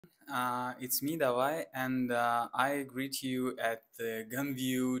It's me, Davai, and I greet you at the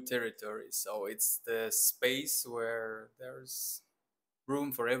Gun-Vue territory. So it's the space where there's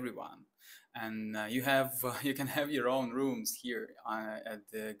room for everyone, and you can have your own rooms here at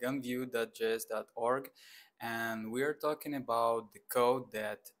the gunvue.js.org, and we're talking about the code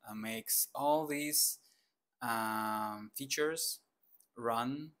that makes all these features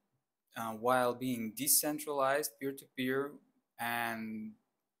run while being decentralized, peer-to-peer, and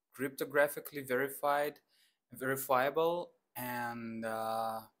cryptographically verifiable, and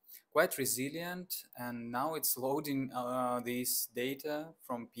quite resilient. And now it's loading this data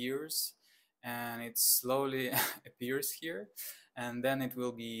from peers, and it slowly appears here, and then it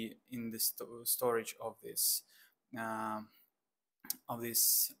will be in the storage uh, of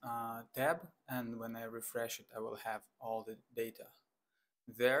this tab. And when I refresh it, I will have all the data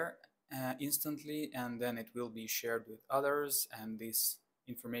there instantly, and then it will be shared with others, and this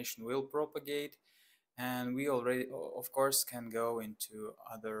information will propagate. And we already, of course, can go into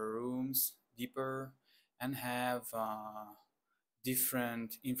other rooms deeper and have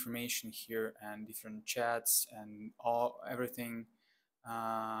different information here and different chats and everything,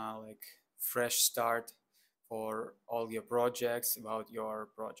 like fresh start for all your projects, about your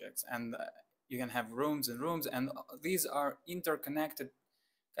projects. And you can have rooms and rooms, and these are interconnected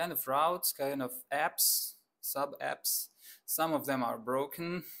kind of routes, kind of apps, sub apps. Some of them are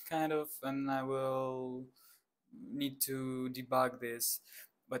broken, kind of, and I will need to debug this.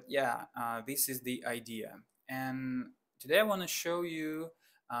 But yeah, this is the idea. And today I want to show you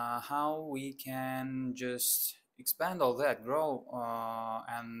how we can just expand all that, grow,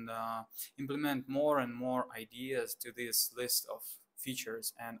 and implement more and more ideas to this list of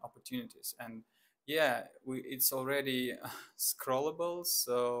features and opportunities. And yeah, it's already scrollable,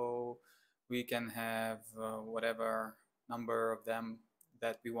 so we can have whatever number of them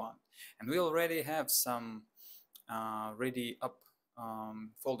that we want. And we already have some ready up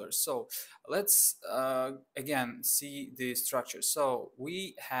folders. So let's again see the structure. So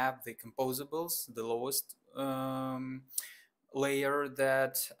we have the composables, the lowest layer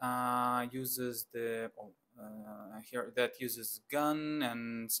that uses here that uses gun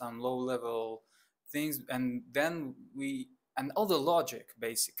and some low level things, and then we and all the logic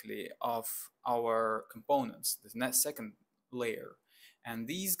basically of our components, the next second layer. And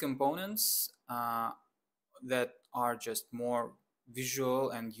these components that are just more visual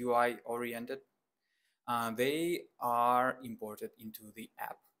and UI oriented, they are imported into the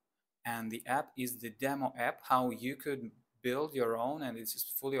app. And the app is the demo app, how you could build your own, and this is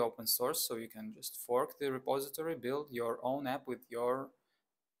fully open source, so you can just fork the repository, build your own app with your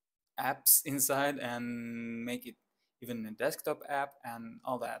apps inside, and make it even a desktop app and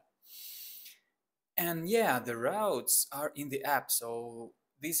all that. And yeah, the routes are in the app, so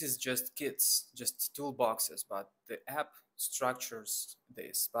this is just kits, just toolboxes, but the app structures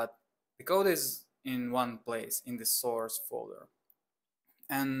this. But the code is in one place, in the source folder.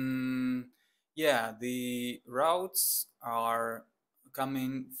 And yeah, the routes are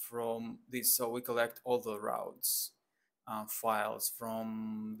coming from this, so we collect all the routes files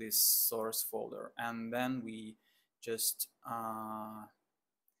from this source folder, and then we just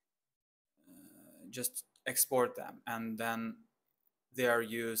export them, and then they are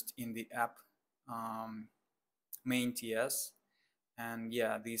used in the app main TS. And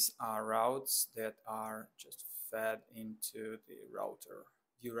yeah, these are routes that are just fed into the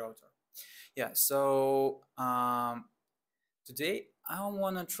Vue router. Yeah, so today I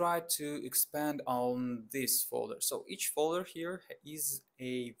want to try to expand on this folder. So each folder here is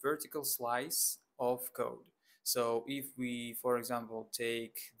a vertical slice of code. So if we, for example,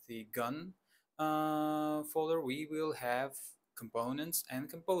 take the gun folder, we will have components and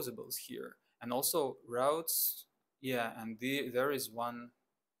composables here, and also routes. Yeah, and there is one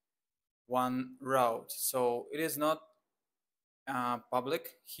route. So it is not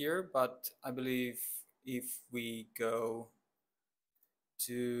public here, but I believe if we go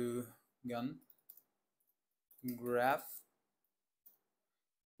to gun graph,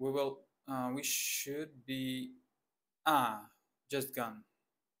 we should be just gun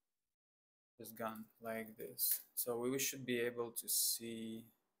like this. So we should be able to see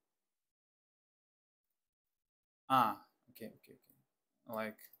okay,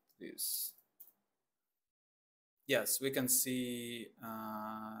 like this. Yes, we can see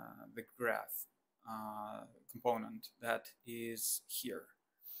the graph component that is here.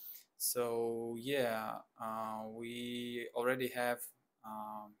 So yeah, we already have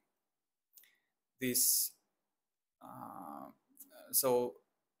this. So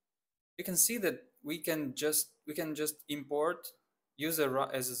you can see that we can just import use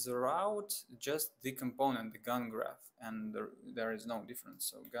as a route just the component, the gun graph, and there is no difference.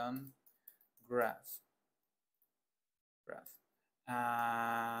 So gun graph.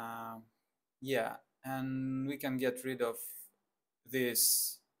 Yeah, and we can get rid of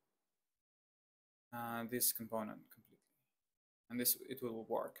this this component completely, and this it will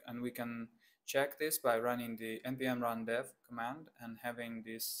work. And we can check this by running the npm run dev command and having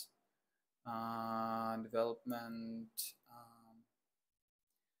this development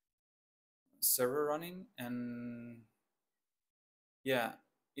server running. And yeah,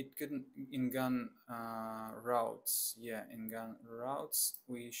 it couldn't in gun routes. Yeah, in gun routes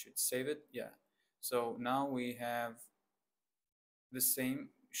we should save it. Yeah, so now we have the same,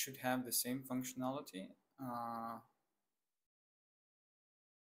 should have the same functionality,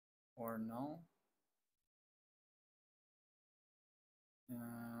 or no.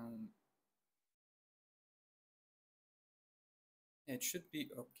 um, it should be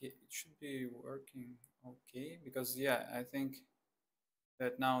okay, it should be working okay, because yeah, I think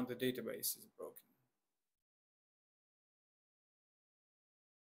that now the database is broken.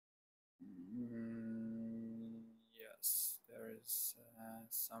 Yes, there is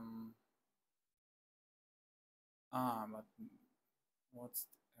some but what's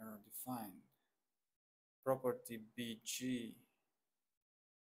the error defined? Property bg.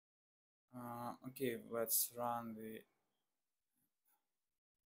 Okay, let's run the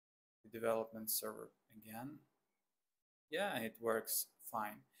development server again. Yeah, it works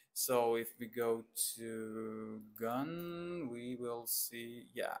fine. So if we go to gun, we will see,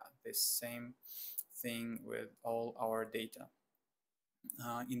 yeah, the same thing with all our data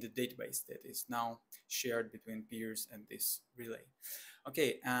in the database that is now shared between peers and this relay.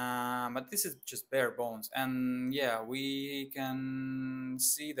 Okay, but this is just bare bones. And yeah, we can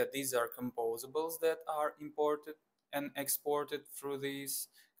see that these are composables that are imported and exported through these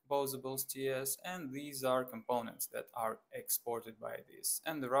composables TS, and these are components that are exported by this.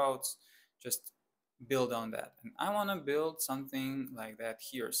 And the routes just build on that. And I want to build something like that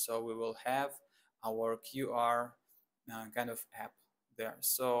here. So we will have our QR kind of app there.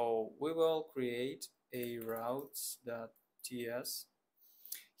 So we will create a routes.ts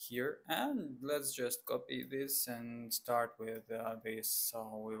here, and let's just copy this and start with this.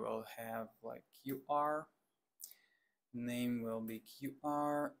 So we will have like QR, name will be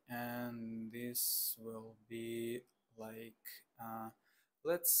QR, and this will be like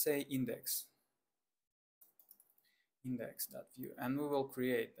let's say index.view, and we will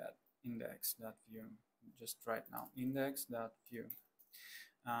create that index.view just right now, index.view.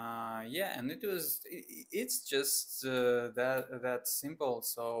 Yeah, and it's just that simple.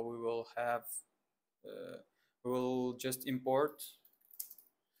 So we will have we will just import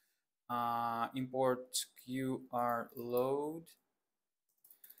QR load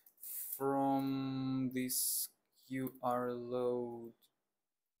from this QR load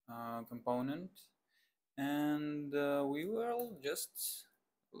component, and we will just,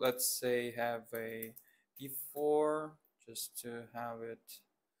 let's say, have a p4 just to have it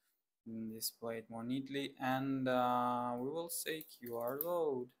displayed more neatly, and we will say QR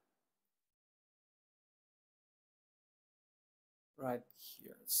load right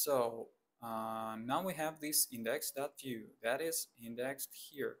here. So now we have this index.view that is indexed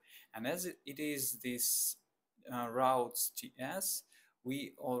here, and as it is this routes TS,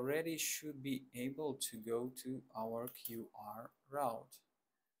 we already should be able to go to our QR route.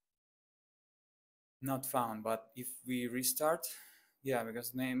 Not found, but if we restart, yeah,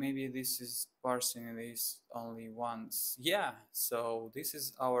 because maybe this is parsing this only once. Yeah, so this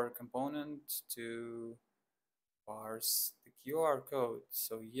is our component to parse the QR code.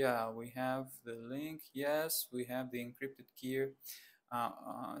 So yeah, we have the link. Yes, we have the encrypted key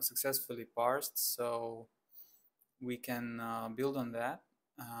successfully parsed. So we can build on that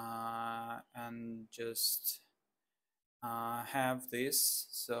and just have this.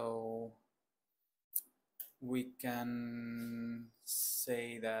 So we can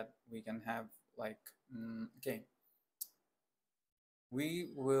say that we can have like, okay, we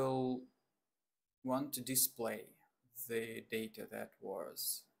will want to display the data that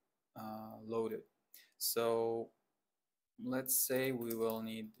was loaded. So let's say we will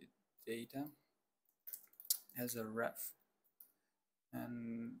need data as a ref,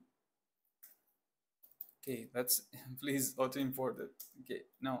 and okay, let's please auto import it. Okay,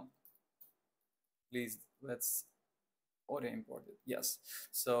 no, please let's auto import it. Yes,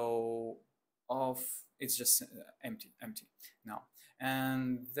 so of it's just empty now,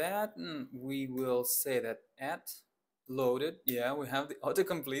 and that we will say that at loaded, yeah, we have the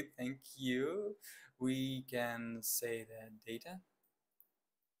autocomplete, thank you. We can say that data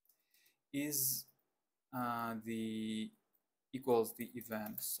is the equals the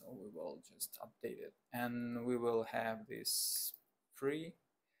event, so we will just update it, and we will have this free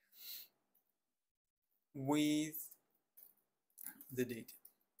with the data.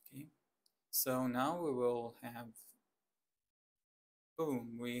 Okay, so now we will have,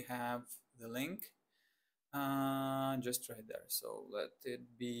 boom, we have the link just right there. So let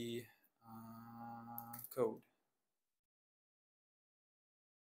it be code,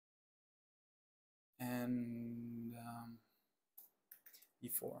 and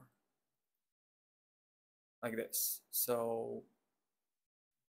before, like this. So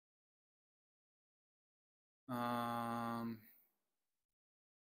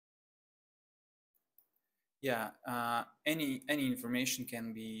yeah, any information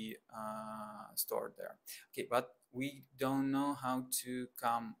can be stored there. Okay, but we don't know how to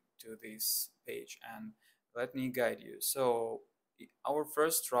come to this page, and let me guide you. So our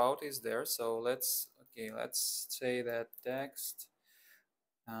first route is there. So let's say that text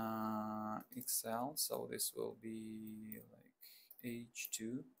Excel. So this will be like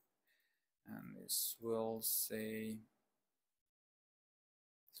H2, and this will say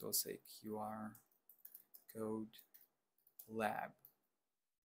QR code lab.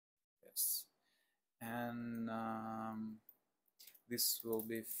 Yes, and this will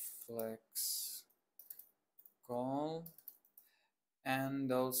be flex call,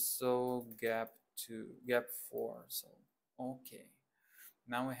 and also gap 4. So okay,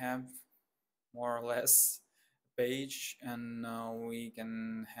 now we have more or less a page, and we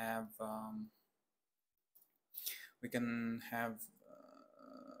can have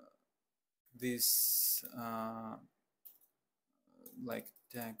this like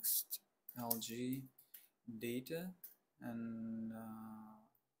text lg data, and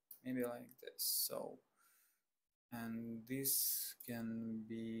maybe like this. So, and this can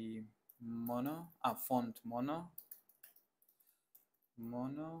be font mono,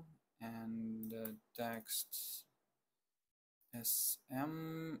 and text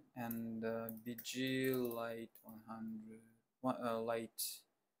SM, and BG light 100, light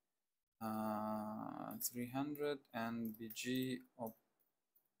 300, and BG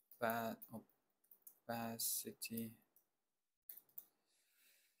opacity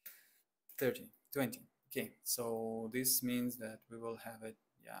 20. Okay, so this means that we will have it,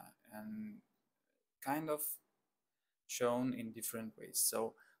 yeah, and kind of shown in different ways.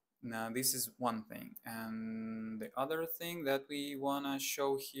 So now this is one thing, and the other thing that we want to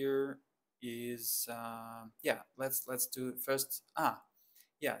show here is yeah, let's do first.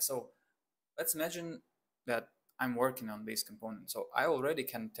 Yeah, so let's imagine that I'm working on this component, so I already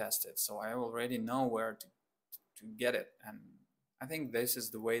can test it, so I already know where to get it, and I think this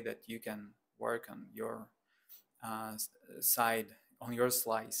is the way that you can work on your side, on your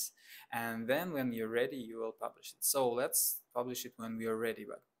slice, and then when you're ready you will publish it. So let's publish it when we are ready,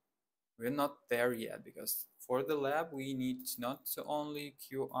 but we're not there yet, because for the lab we need not only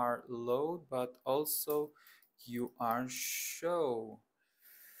QR load but also QR show.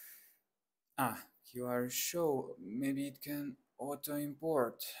 QR show, maybe it can auto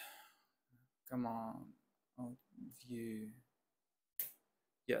import. Come on, view.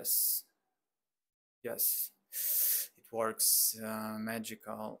 Yes, yes, it works,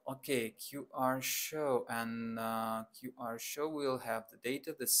 magical. Okay, QR show, and QR show will have the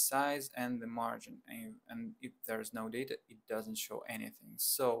data, the size, and the margin, and if there's no data it doesn't show anything.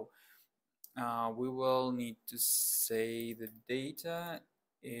 So we will need to say the data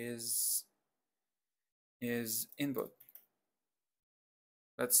is input.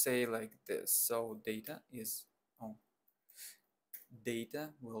 Let's say like this. So data is, data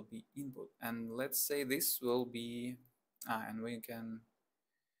will be input, and let's say this will be, and we can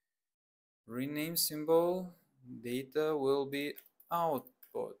rename symbol, data will be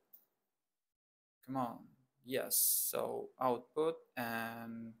output. Come on, yes, so output,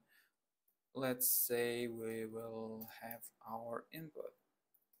 and let's say we will have our input.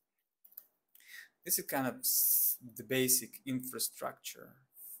 This is kind of the basic infrastructure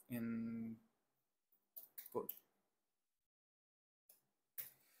in code,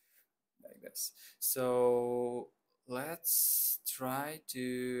 like this. So let's try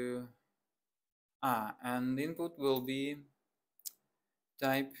to, and input will be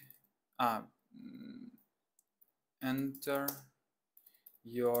type, enter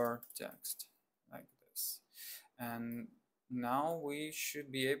your text, like this. And now we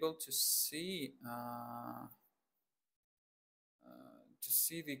should be able to see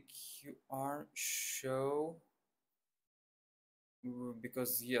the QR show,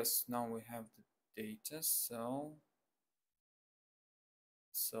 because yes, now we have the data. So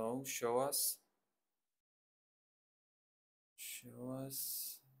So show us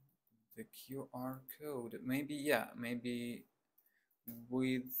the QR code. Maybe, yeah, maybe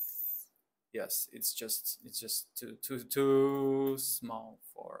with, yes, it's just too small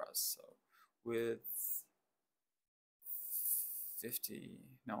for us. So with 50,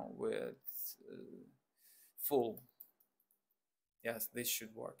 no, with full. Yes, this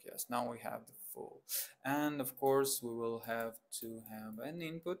should work. Yes, now we have the full. And of course, we will have to have an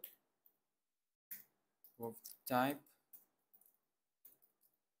input of type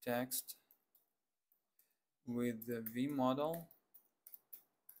text with the v model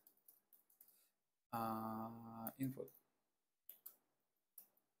input.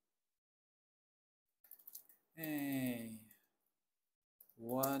 Hey,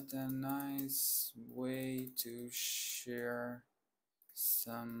 what a nice way to share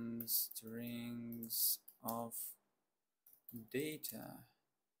some strings of data.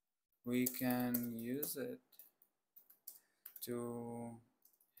 We can use it to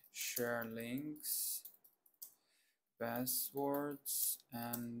share links, passwords,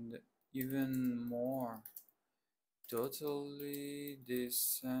 and even more. Totally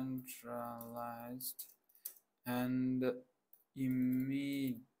decentralized and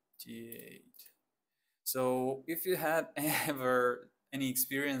immediate. So if you had ever any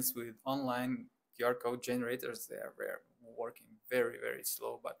experience with online QR code generators, they are working very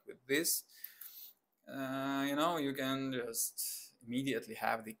slow. But with this, you can just immediately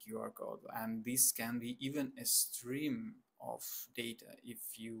have the QR code, and this can be even a stream of data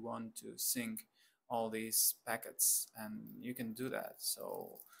if you want to sync all these packets, and you can do that.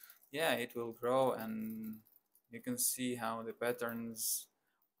 So yeah, it will grow, and you can see how the patterns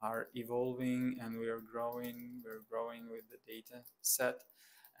are evolving, and we're growing with the data set.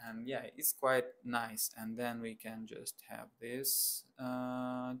 And yeah, it's quite nice. And then we can just have this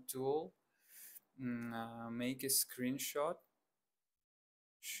tool, make a screenshot.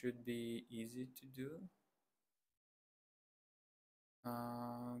 Should be easy to do.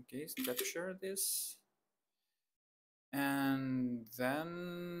 Okay, capture this, and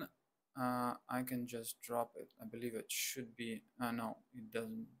then I can just drop it. I believe it should be, no, it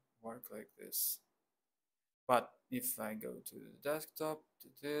doesn't work like this. But if I go to the desktop, to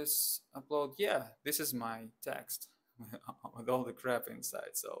this, upload, yeah, this is my text with all the crap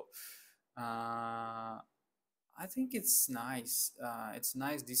inside. So I think it's nice. It's a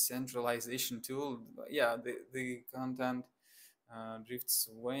nice decentralization tool. But yeah, the content drifts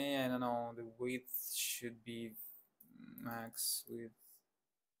away. I don't know. The width should be max width.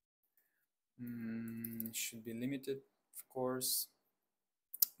 Should be limited, of course.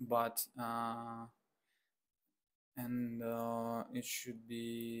 But and it should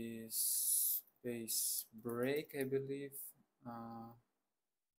be space break, I believe.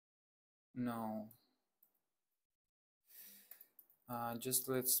 No. Just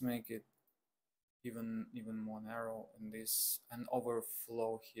let's make it even more narrow in this, and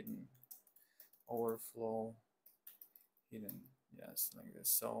overflow hidden, yes, like this.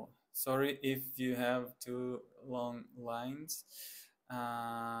 So sorry if you have too long lines,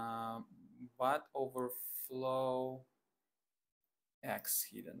 but overflow x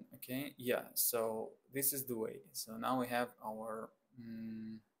hidden. Okay, yeah, so this is the way. So now we have our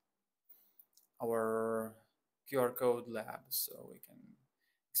QR code lab, so we can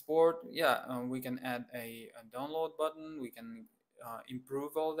export. Yeah, we can add a download button. We can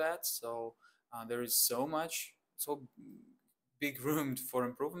improve all that. So there is so big room for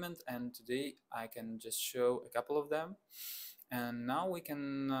improvement, and today I can just show a couple of them. And now we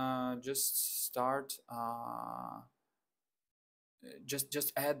can just start,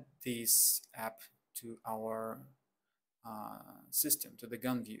 just add this app to our system, to the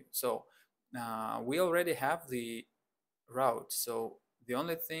Gun-Vue. So we already have the route. So the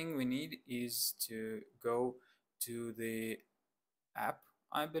only thing we need is to go to the app,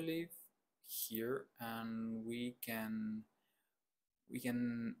 I believe, here, and we can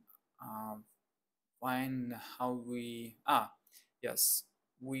uh, find how we yes,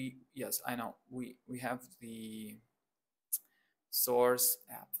 I know, we have the source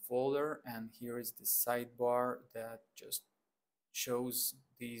app folder, and here is the sidebar that just shows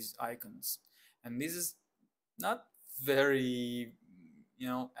these icons. And this is not very,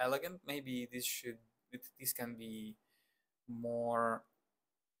 elegant. Maybe this can be more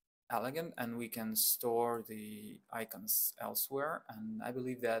elegant, and we can store the icons elsewhere. And I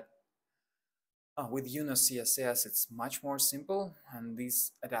believe that with Uno CSS it's much more simple, and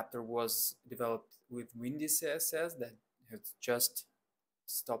this adapter was developed with Windy CSS that has just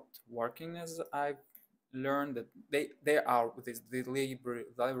stopped working, as I've learn that they are this the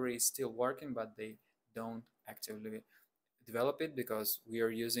library is still working, but they don't actively develop it because we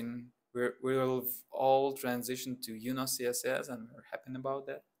will all transition to CSS, and we're happy about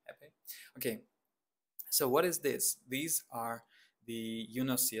that. Happy. Okay. So what is this? These are the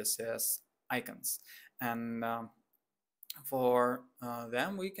CSS icons, and for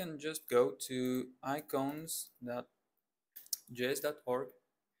them we can just go to icons.js.org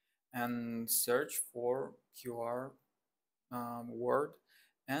and search for QR word,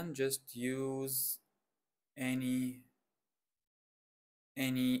 and just use any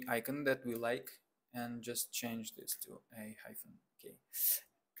icon that we like, and just change this to a hyphen. Okay,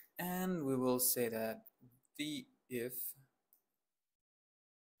 and we will say that the if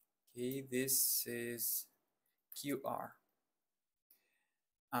okay, this is QR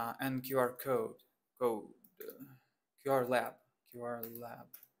and code QR lab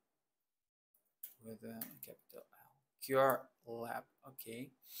with a capital L, QR lab.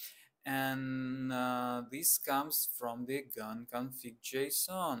 Okay, and this comes from the gun config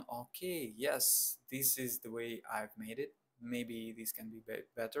JSON. Okay, yes, this is the way I've made it. Maybe this can be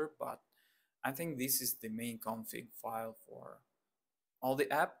better, but I think this is the main config file for all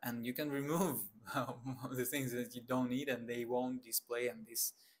the app, and you can remove the things that you don't need and they won't display, and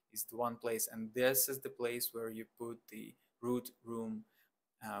this is the one place, and this is the place where you put the root room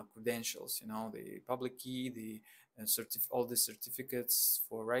credentials, the public key, the all the certificates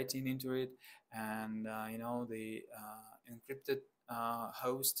for writing into it, and the encrypted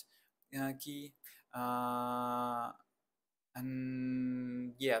host key, uh,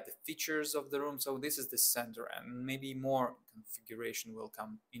 and yeah, the features of the room. So this is the center, and maybe more configuration will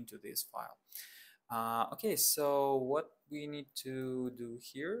come into this file. Okay, so what we need to do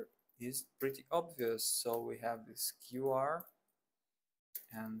here is pretty obvious. So we have this QR,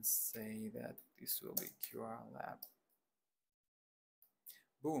 and say that this will be QR lab.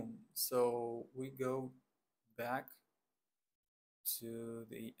 Boom. So we go back to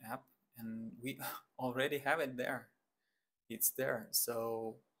the app, and we already have it there. It's there.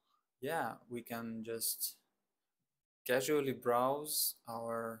 So yeah, we can just casually browse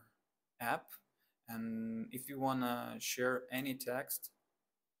our app, and if you want to share any text,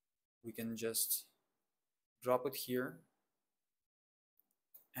 we can just drop it here,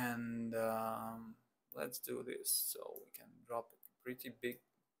 and let's do this. So we can drop a pretty big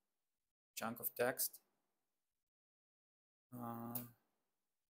chunk of text.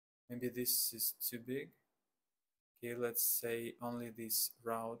 Maybe this is too big. Okay, let's say only this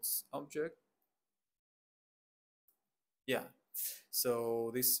routes object. Yeah,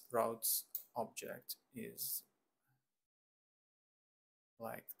 so this routes object is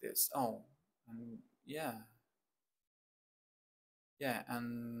like this. Oh, and yeah,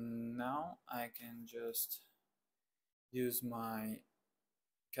 and now I can just use my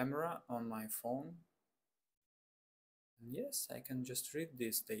camera on my phone, and yes, I can just read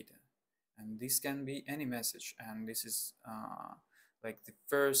this data, and this can be any message, and this is like the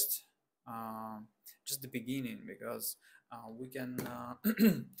first just the beginning, because we can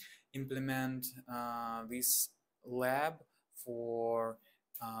implement this lab for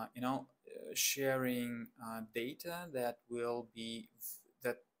sharing data that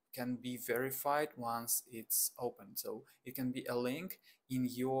can be verified once it's open. So it can be a link in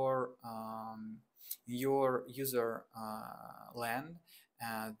your user land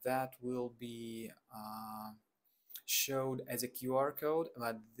that will be showed as a QR code,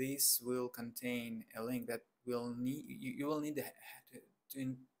 but this will contain a link that will need you will need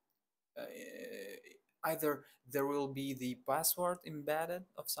to uh, either there will be the password embedded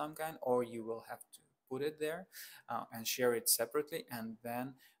of some kind, or you will have to put it there and share it separately, and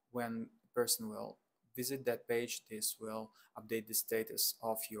then when the person will visit that page, this will update the status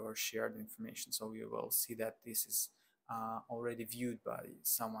of your shared information. So you will see that this is already viewed by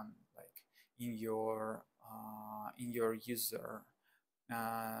someone, like in your user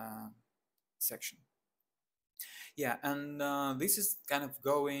section. Yeah, and this is kind of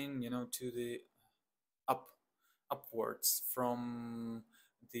going to the upwards from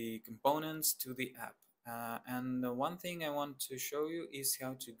the components to the app. And the one thing I want to show you is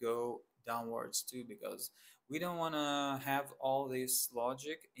how to go downwards too, because we don't want to have all this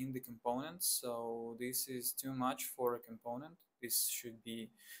logic in the components. So this is too much for a component. This should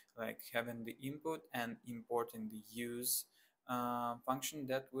be like having the input and importing the use function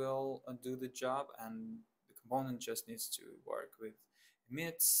that will do the job, and the component just needs to work with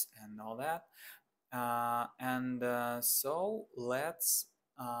emits and all that. So let's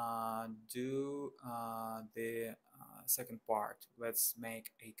do the second part. Let's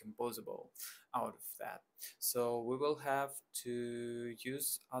make a composable out of that. So we will have to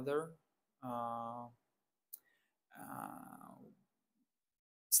use other uh, uh,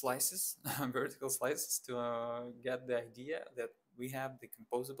 slices, vertical slices, to get the idea that we have the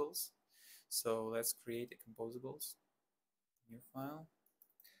composables. So let's create a composables, new file,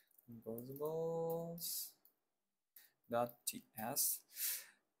 composables.ts,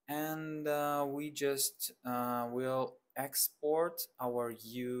 and we just will export our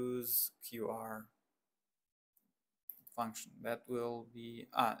useQR function. That will be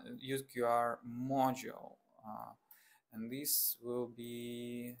useQR module, and this will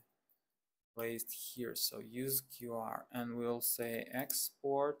be placed here. So useQR, and we'll say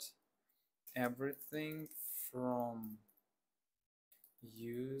export everything from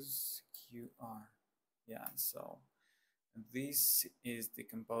useQR. Yeah, so this is the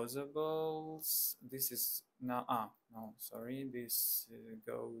composables. This is now, no, sorry, this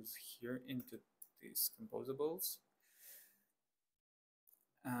goes here into these composables.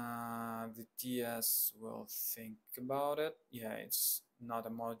 The TS will think about it. Yeah, it's not a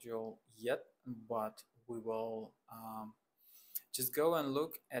module yet, but we will just go and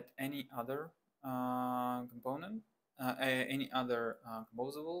look at any other component, any other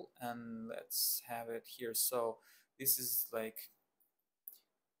composable, and let's have it here. So this is like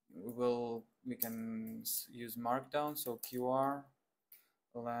we can use Markdown. So QR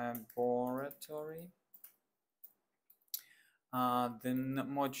laboratory. The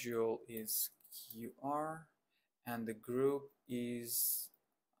module is QR, and the group is,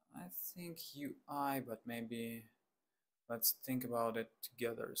 I think, UI, but maybe let's think about it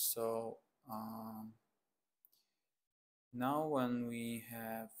together. So now when we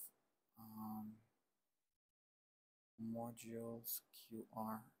have modules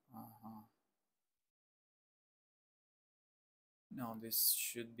QR, no, this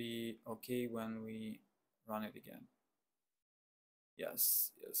should be okay when we run it again.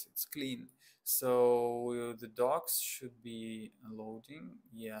 Yes, it's clean. So the docs should be loading,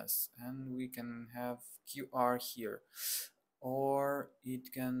 yes, and we can have QR here, or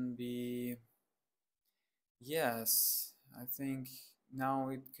it can be, yes, I think now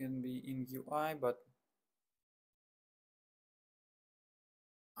it can be in UI, but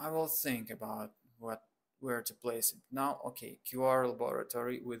I will think about where to place it. Now, okay, QR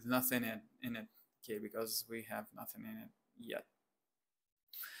laboratory with nothing in it, okay, because we have nothing in it yet.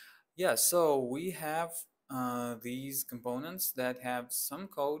 Yeah, so we have these components that have some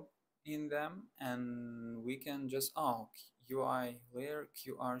code in them, and we can just, UI layer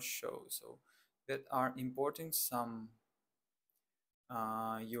QR show, so that are importing some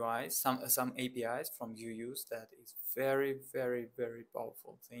UIs, some APIs from UUs. That is very, very, very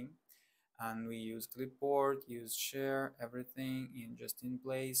powerful thing. And we use clipboard, use share, everything in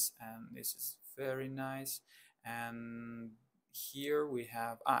place, and this is very nice. And here we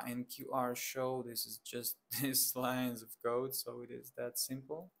have in QR show, this is just these lines of code, so it is that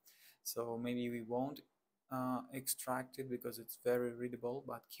simple. So maybe we won't extract it because it's very readable,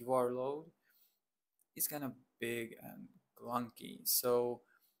 but QR load is kind of big and clunky, so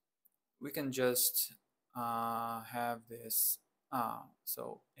we can just have this.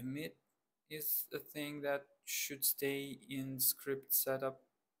 So emit is a thing that should stay in script setup,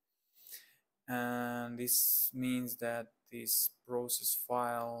 and this means that this process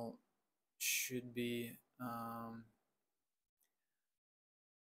file should be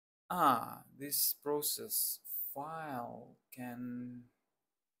this process file can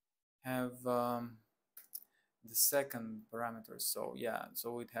have the second parameter. So yeah,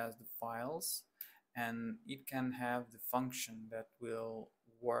 so it has the files, and it can have the function that will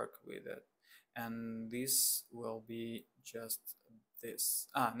work with it, and this will be just this,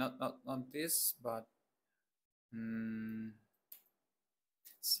 not this, but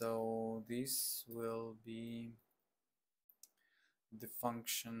so this will be the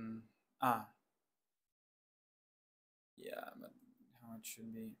function, yeah, but how it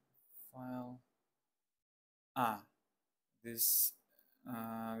should be, file, this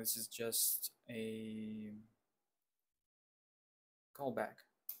this is just a callback,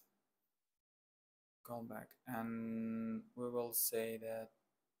 and we will say that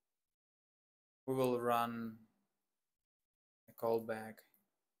we will run a callback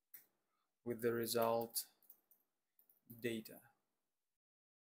with the result data,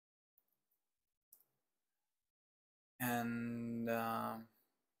 and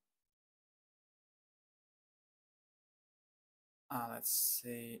let's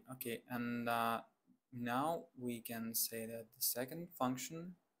say, okay, and now we can say that the second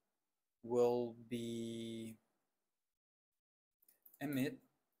function will be emit,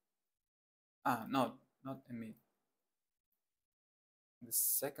 not emit. The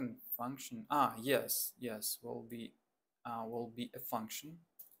second function, yes, will be a function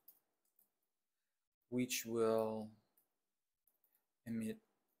which will emit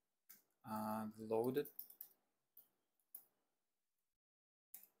the loaded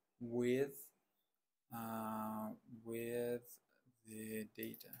with with the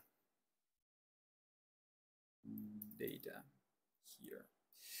data here.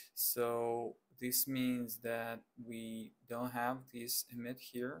 So this means that we don't have this emit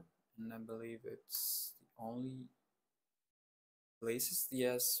here, and I believe it's the only places,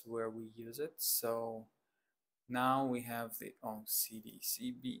 yes, where we use it. So now we have the cd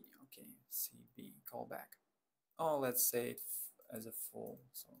cb, okay, cb callback. Let's say it as a full,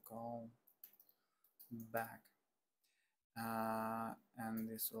 so call back, and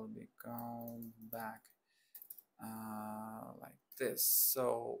this will be called back like this.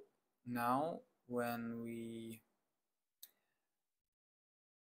 So now when we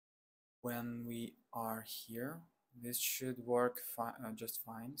are here, this should work just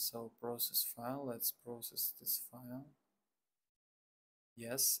fine. So process file, let's process this file.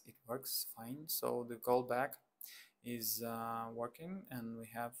 Yes, it works fine. So the callback is working, and we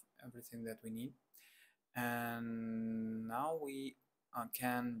have everything that we need. And now we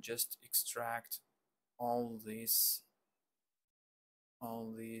can just extract all this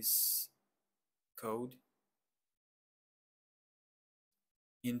code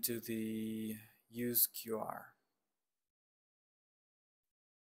into the useQR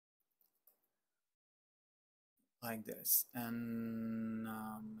like this, and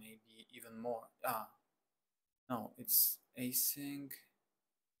maybe even more. No, it's async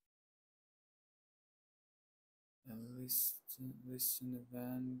listen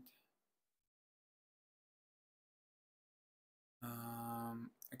event.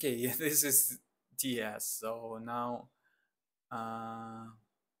 Okay, yeah, this is TS. So now an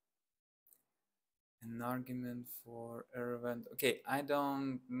argument for error event. Okay, I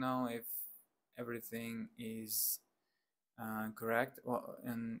don't know if everything is correct. Well,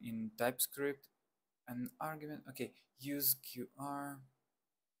 in TypeScript, an argument. Okay, use QR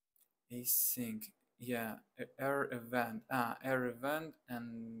async. Yeah, error event. Error event,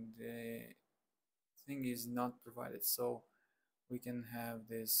 and the thing is not provided. So we can have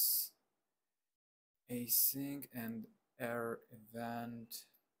this async and error event.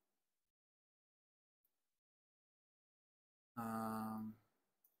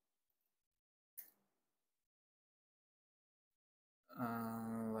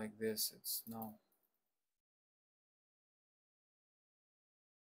 Like this. It's no.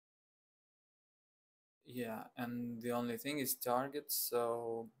 Yeah, and the only thing is target,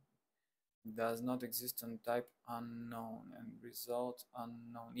 so does not exist on type unknown and result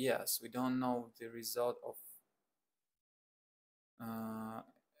unknown. Yes, we don't know the result of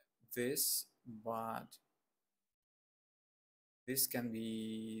this, but this can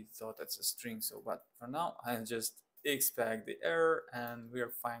be thought as a string. So, but for now, I'll just expect the error, and we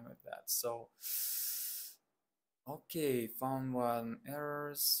are fine with that. So, okay, found one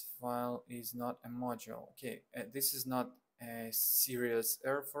errors. File is not a module. Okay, this is not a serious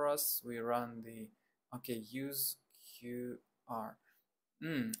error for us. We run the use QR.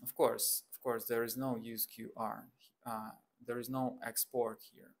 Of course, there is no use QR. There is no export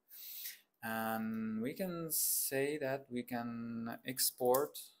here. And we can say that we can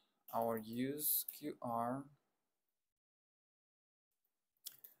export our use QR,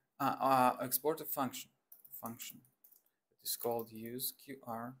 export a function that is called use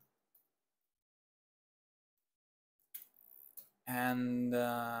QR, and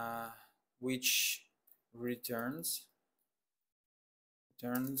which returns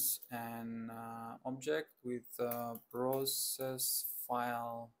an object with a process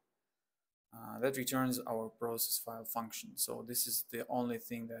file that returns our process file function. So this is the only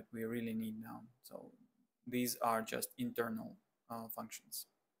thing that we really need now. So these are just internal functions.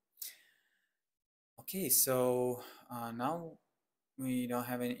 Okay, so now we don't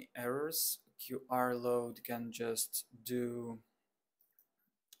have any errors. QR load can just do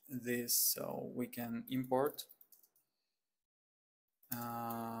this, so we can import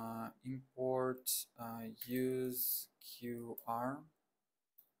use QR,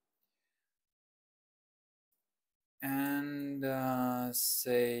 and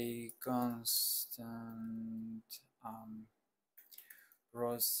say constant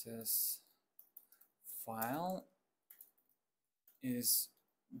process file is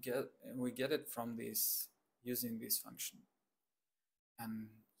we get it from this using this function, and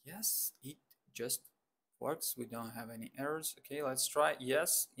yes, it just works. We don't have any errors. Okay, let's try.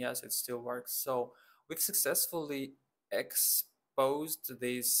 Yes, yes, it still works. So we've successfully exposed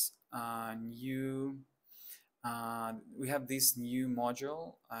this new we have this new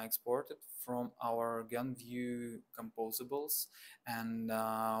module exported from our Gun-Vue composables, and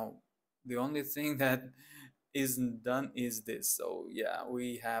the only thing that isn't done is this. So yeah,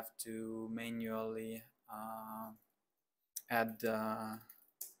 we have to manually add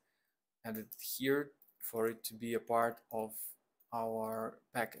add it here for it to be a part of our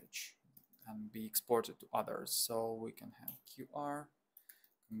package and be exported to others. So we can have QR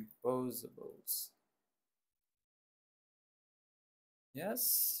composables.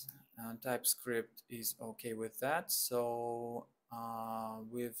 Yes, TypeScript is okay with that. So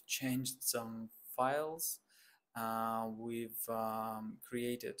we've changed some files. We've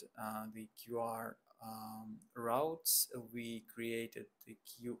created the QR routes. We created the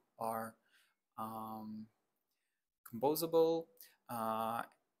QR um, composable. Uh,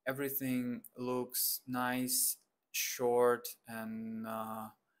 Everything looks nice, short, and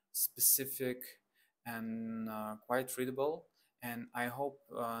specific, and quite readable. And I hope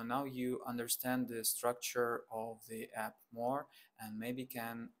now you understand the structure of the app more and maybe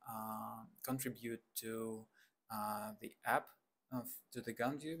can contribute to the app to the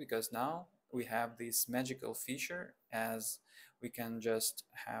Gun-Vue, because now we have this magical feature as we can just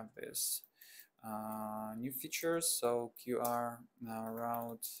have this new features. So QR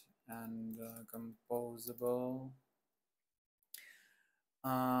route and composable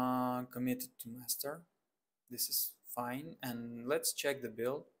committed to master. This is fine, and let's check the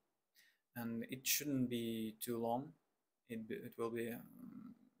build, and it shouldn't be too long. It will be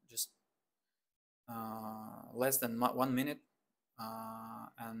just less than 1 minute,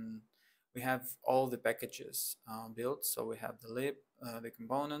 and we have all the packages built. So we have the lib, the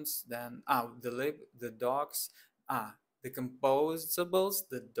components, then the lib, the docs, the composables,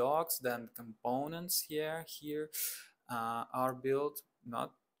 the docs, then components here are built,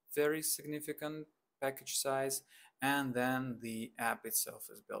 not very significant package size, and then the app itself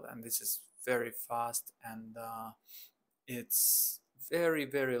is built, and this is very fast, and it's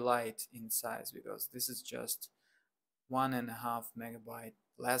very light in size, because this is just 1.5 MB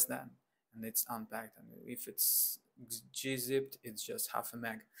less than, and it's unpacked, and if it's gzipped it's just half a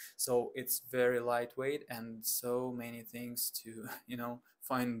meg. So it's very lightweight, and so many things to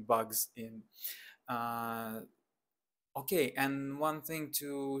find bugs in. Okay, and one thing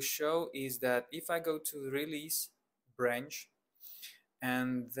to show is that if I go to release branch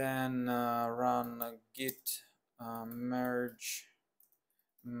and then run git merge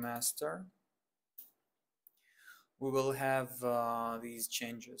master, we will have these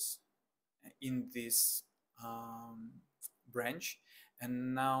changes in this branch.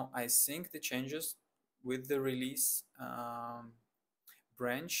 And now I sync the changes with the release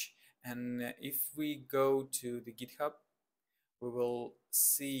branch, and if we go to the GitHub, we will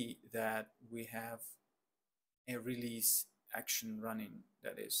see that we have a release action running,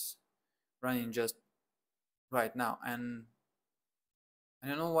 that is running just right now. And I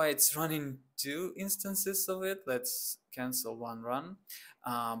don't know why it's running two instances of it. Let's cancel one run.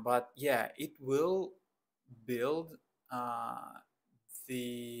 But yeah, it will build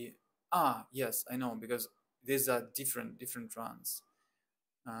the yes, I know, because these are different runs.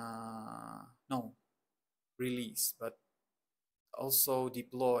 No, release, but also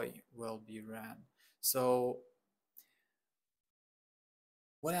deploy will be ran. So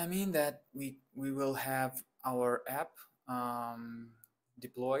what I mean that we will have our app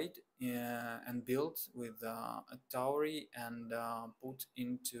deployed and built with a Tauri, and put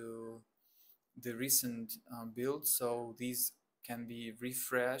into the recent build, so these can be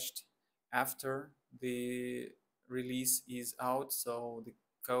refreshed after the release is out, so the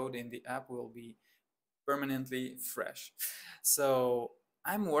code in the app will be permanently fresh. So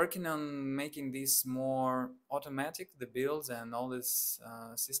I'm working on making this more automatic, the builds and all this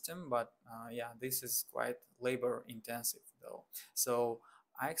system, but yeah, this is quite labor intensive though. So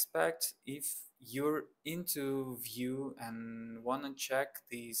I expect if you're into Vue and want to check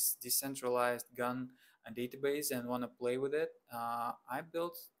this decentralized gun database and want to play with it, I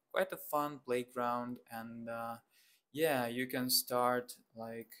built quite a fun playground, and yeah, you can start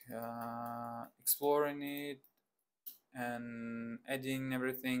like exploring it and adding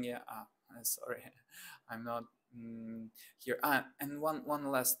everything. Yeah, sorry, I'm not here. And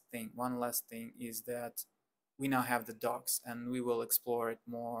one last thing is that we now have the docs, and we will explore it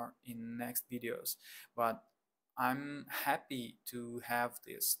more in next videos. But I'm happy to have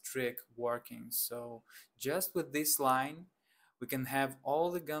this trick working. So just with this line, we can have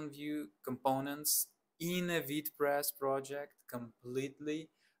all the Gun-Vue components in a VitPress project completely,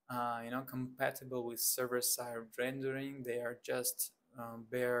 compatible with server-side rendering. They are just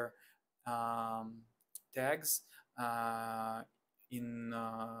bare um, tags uh, in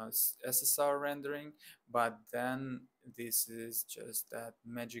SSR rendering, but then this is just that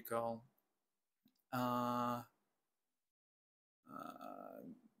magical uh, uh,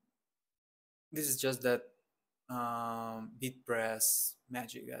 this is just that BitPress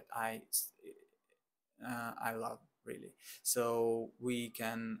magic that I love really. So we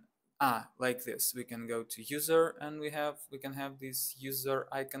can like this. We can go to user and we can have this user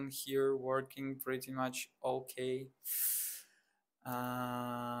icon here working pretty much okay.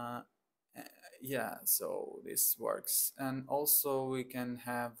 Uh, yeah, so this works, and also we can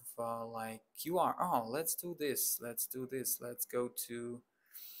have like QR. Oh, let's do this. Let's do this. Let's go to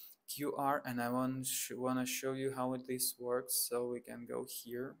QR, and I want to show you how this works. So we can go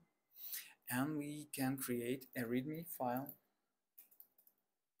here and we can create a readme file,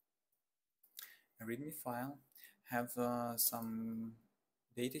 have some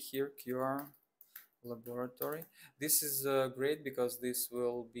data here, QR laboratory. This is great because this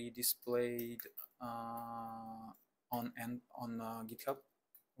will be displayed on GitHub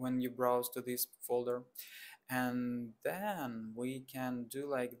when you browse to this folder. And then we can do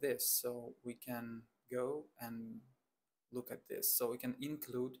like this. So we can go and look at this. So we can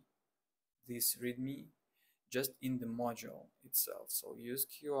include this readme just in the module itself. So use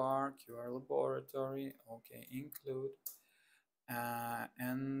QR, QR laboratory, okay, include,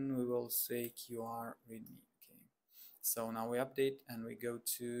 and we will say QR readme. Okay, so now we update and we go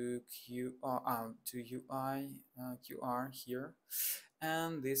to UI QR here,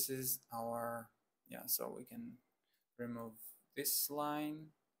 and this is our So we can remove this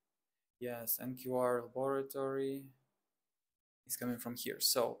line. Yes, and QR laboratory is coming from here.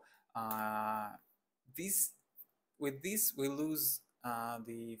 So uh, this with this we lose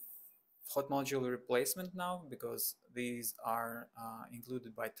the hot module replacement now, because these are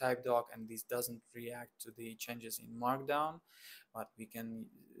included by type doc and this doesn't react to the changes in markdown, but we can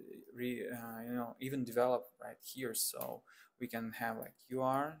even develop right here. So we can have like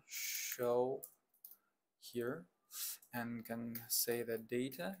UR show here and can say that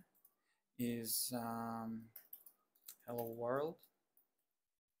data is hello world,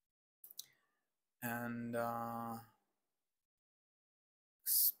 and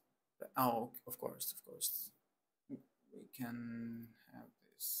of course we can have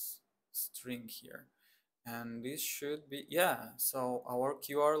this string here, and this should be, so our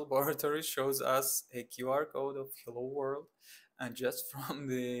QR laboratory shows us a QR code of hello world, and just from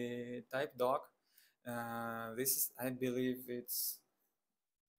the type doc. This is, I believe it's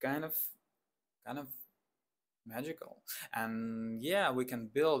kind of kind of magical. And yeah, we can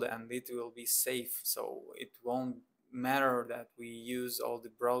build and it will be safe, so it won't matter that we use all the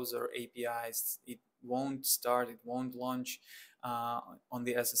browser APIs. It won't start, it won't launch on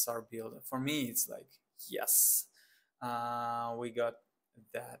the SSR build. For me it's like, yes, we got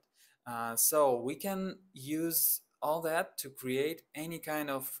that. So we can use all that to create any kind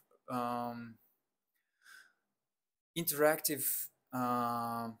of interactive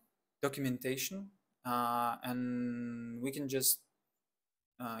documentation, and we can just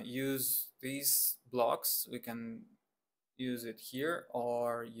use these blocks. We can use it here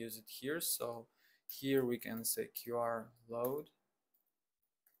or use it here. So here we can say QR load,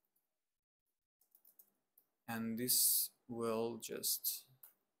 and this will just,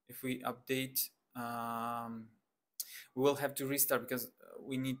 if we update, we will have to restart because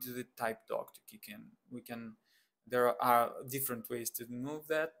we need the type doc to kick in. There are different ways to move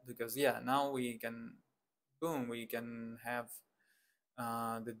that, because now we can, boom, we can have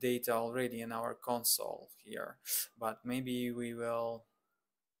the data already in our console here, but maybe we will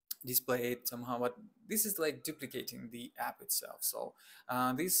display it somehow, but this is like duplicating the app itself. So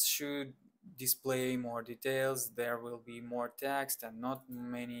this should display more details. There will be more text and not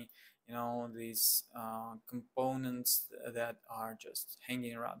many, these components that are just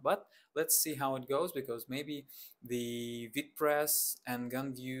hanging around. But let's see how it goes, because maybe the VitPress and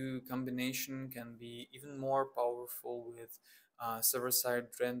Gun-Vue combination can be even more powerful with server-side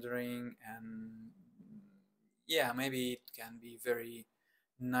rendering, and maybe it can be very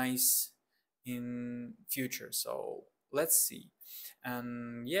nice in future. So let's see.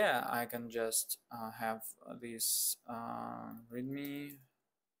 And I can just have this readme.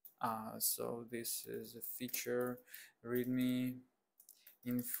 So this is a feature readme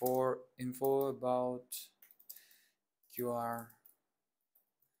info about QR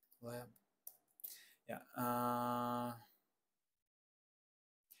lab.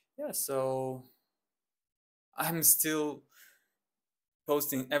 So I'm still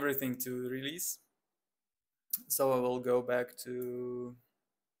posting everything to release. So I will go back to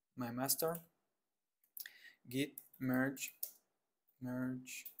my master, git merge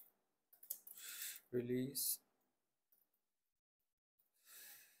release,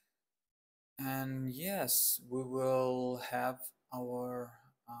 and yes, we will have our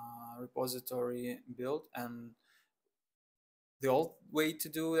repository built. And the old way to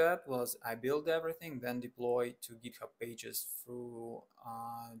do that was I build everything, then deploy to GitHub pages through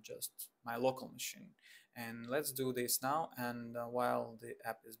just my local machine. And let's do this now. And while the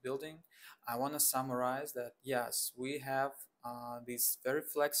app is building, I want to summarize that yes, we have this very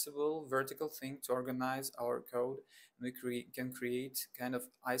flexible vertical thing to organize our code. We can create kind of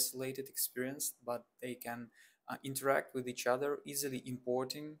isolated experience, but they can interact with each other, easily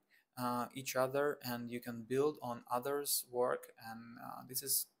importing each other, and you can build on others' work. And this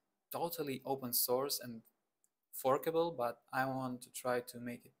is totally open source and forkable, but I want to try to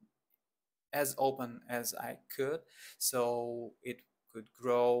make it as open as I could, so it could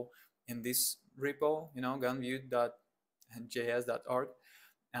grow in this repo, gunvue.js.org.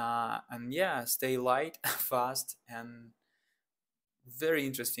 And yeah, stay light, fast, and very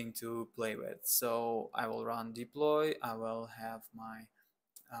interesting to play with. So I will run deploy. I will have my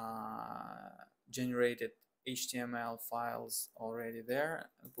generated HTML files already there,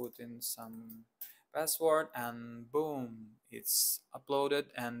 put in some password, and boom, it's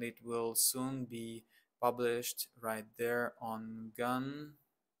uploaded, and it will soon be published right there on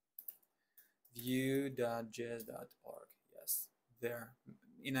gunvue.js.org. Yes, there,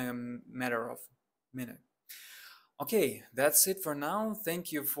 in a matter of minutes. Okay, that's it for now.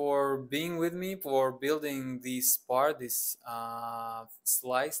 Thank you for being with me, for building this part, this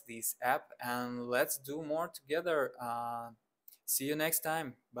slice, this app, and let's do more together. See you next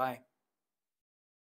time. Bye.